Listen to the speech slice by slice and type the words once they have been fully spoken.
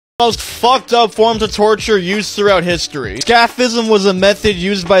Most fucked up forms of torture used throughout history. Scaphism was a method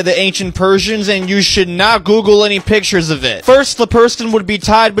used by the ancient Persians, and you should not Google any pictures of it. First, the person would be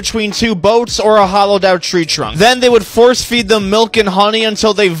tied between two boats or a hollowed out tree trunk. Then they would force feed them milk and honey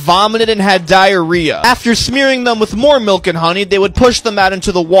until they vomited and had diarrhea. After smearing them with more milk and honey, they would push them out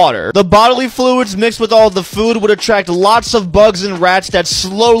into the water. The bodily fluids mixed with all the food would attract lots of bugs and rats that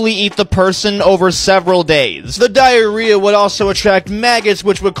slowly eat the person over several days. The diarrhea would also attract maggots,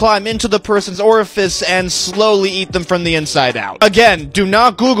 which would climb into the person's orifice and slowly eat them from the inside out. Again, do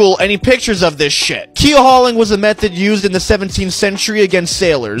not Google any pictures of this shit. Keel hauling was a method used in the 17th century against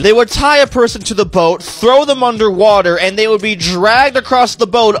sailors. They would tie a person to the boat, throw them underwater, and they would be dragged across the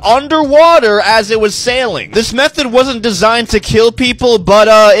boat underwater as it was sailing. This method wasn't designed to kill people, but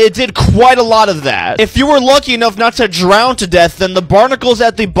it did quite a lot of that. If you were lucky enough not to drown to death, then the barnacles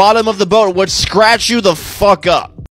at the bottom of the boat would scratch you the fuck up.